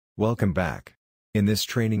Welcome back. In this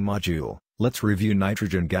training module, let's review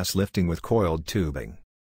nitrogen gas lifting with coiled tubing.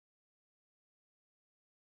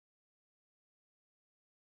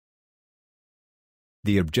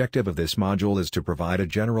 The objective of this module is to provide a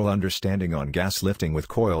general understanding on gas lifting with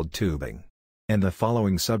coiled tubing. And the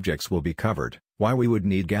following subjects will be covered: why we would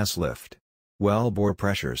need gas lift, wellbore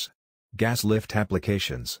pressures, gas lift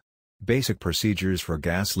applications, basic procedures for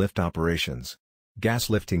gas lift operations,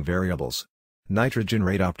 gas lifting variables, nitrogen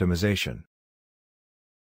rate optimization.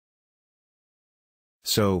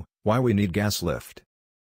 So, why we need gas lift?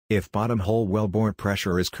 If bottom hole wellbore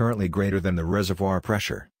pressure is currently greater than the reservoir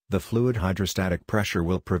pressure, the fluid hydrostatic pressure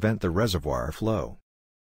will prevent the reservoir flow.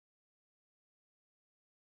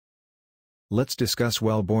 Let's discuss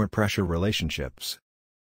wellbore pressure relationships.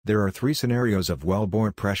 There are three scenarios of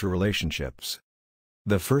wellbore pressure relationships.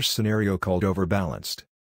 The first scenario, called overbalanced,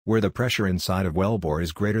 where the pressure inside of wellbore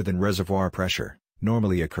is greater than reservoir pressure,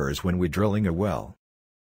 normally occurs when we drilling a well.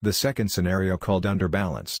 The second scenario, called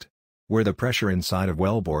underbalanced, where the pressure inside of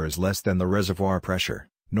wellbore is less than the reservoir pressure,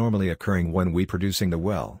 normally occurring when we producing the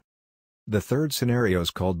well. The third scenario is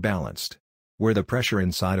called balanced, where the pressure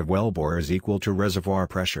inside of wellbore is equal to reservoir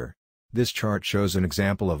pressure. This chart shows an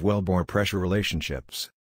example of wellbore pressure relationships.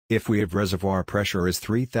 If we have reservoir pressure is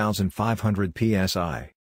 3,500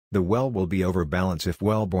 psi, the well will be overbalanced if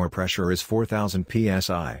wellbore pressure is 4,000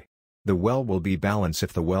 psi. The well will be balanced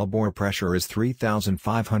if the wellbore pressure is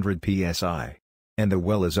 3,500 psi. And the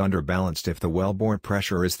well is underbalanced if the wellbore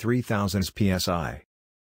pressure is 3,000 psi.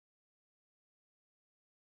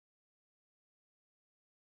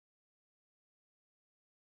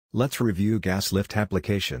 Let's review gas lift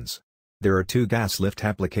applications. There are two gas lift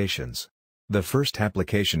applications. The first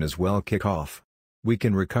application is well kickoff. We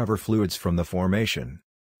can recover fluids from the formation.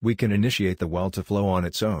 We can initiate the well to flow on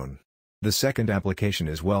its own. The second application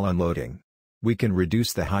is well unloading. We can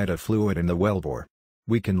reduce the height of fluid in the wellbore.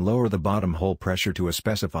 We can lower the bottom hole pressure to a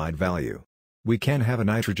specified value. We can have a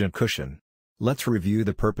nitrogen cushion. Let's review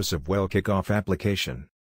the purpose of well kickoff application.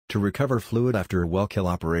 To recover fluid after a well kill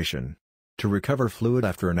operation. To recover fluid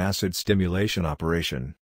after an acid stimulation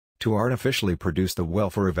operation. To artificially produce the well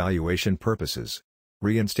for evaluation purposes.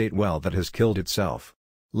 Reinstate well that has killed itself.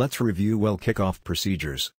 Let's review well kickoff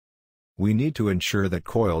procedures. We need to ensure that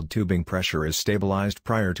coiled tubing pressure is stabilized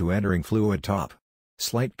prior to entering fluid top.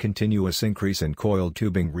 Slight continuous increase in coiled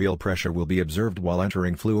tubing reel pressure will be observed while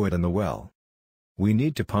entering fluid in the well. We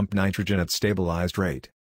need to pump nitrogen at stabilized rate.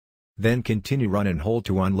 Then continue run and hold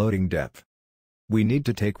to unloading depth. We need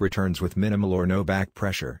to take returns with minimal or no back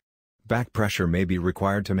pressure. Back pressure may be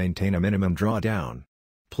required to maintain a minimum drawdown.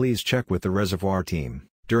 Please check with the reservoir team.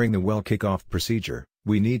 During the well kickoff procedure,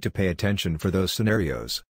 we need to pay attention for those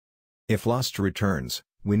scenarios. If lost returns,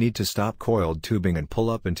 we need to stop coiled tubing and pull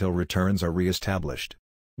up until returns are re-established.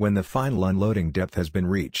 When the final unloading depth has been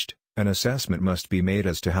reached, an assessment must be made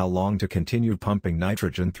as to how long to continue pumping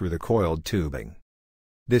nitrogen through the coiled tubing.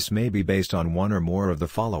 This may be based on one or more of the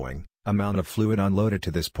following: amount of fluid unloaded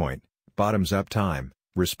to this point, bottoms up time,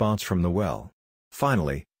 response from the well.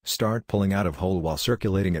 Finally, start pulling out of hole while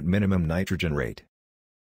circulating at minimum nitrogen rate.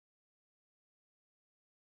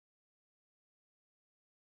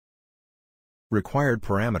 Required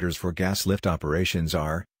parameters for gas lift operations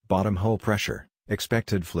are: bottom hole pressure,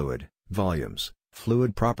 expected fluid, volumes,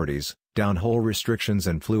 fluid properties, downhole restrictions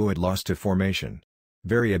and fluid loss to formation.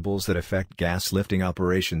 Variables that affect gas lifting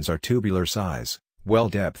operations are tubular size, well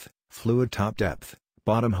depth, fluid top depth,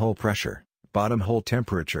 bottom hole pressure, bottom hole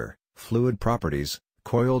temperature, fluid properties,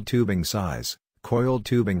 coiled tubing size, coiled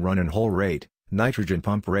tubing run and hole rate, nitrogen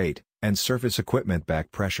pump rate, and surface equipment back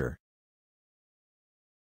pressure.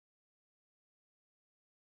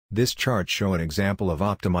 This chart shows an example of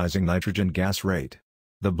optimizing nitrogen gas rate.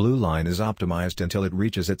 The blue line is optimized until it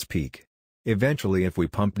reaches its peak. Eventually, if we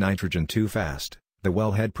pump nitrogen too fast, the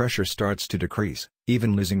wellhead pressure starts to decrease,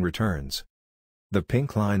 even losing returns. The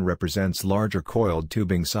pink line represents larger coiled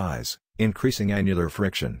tubing size, increasing annular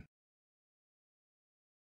friction.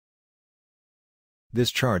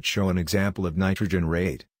 This chart shows an example of nitrogen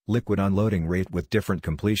rate, liquid unloading rate with different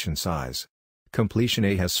completion size. Completion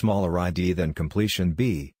A has smaller ID than completion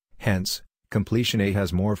B, hence, completion A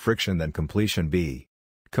has more friction than completion B.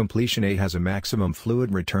 Completion A has a maximum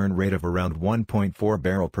fluid return rate of around 1.4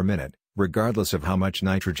 barrel per minute, regardless of how much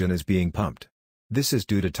nitrogen is being pumped. This is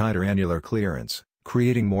due to tighter annular clearance,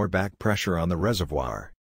 creating more back pressure on the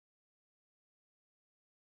reservoir.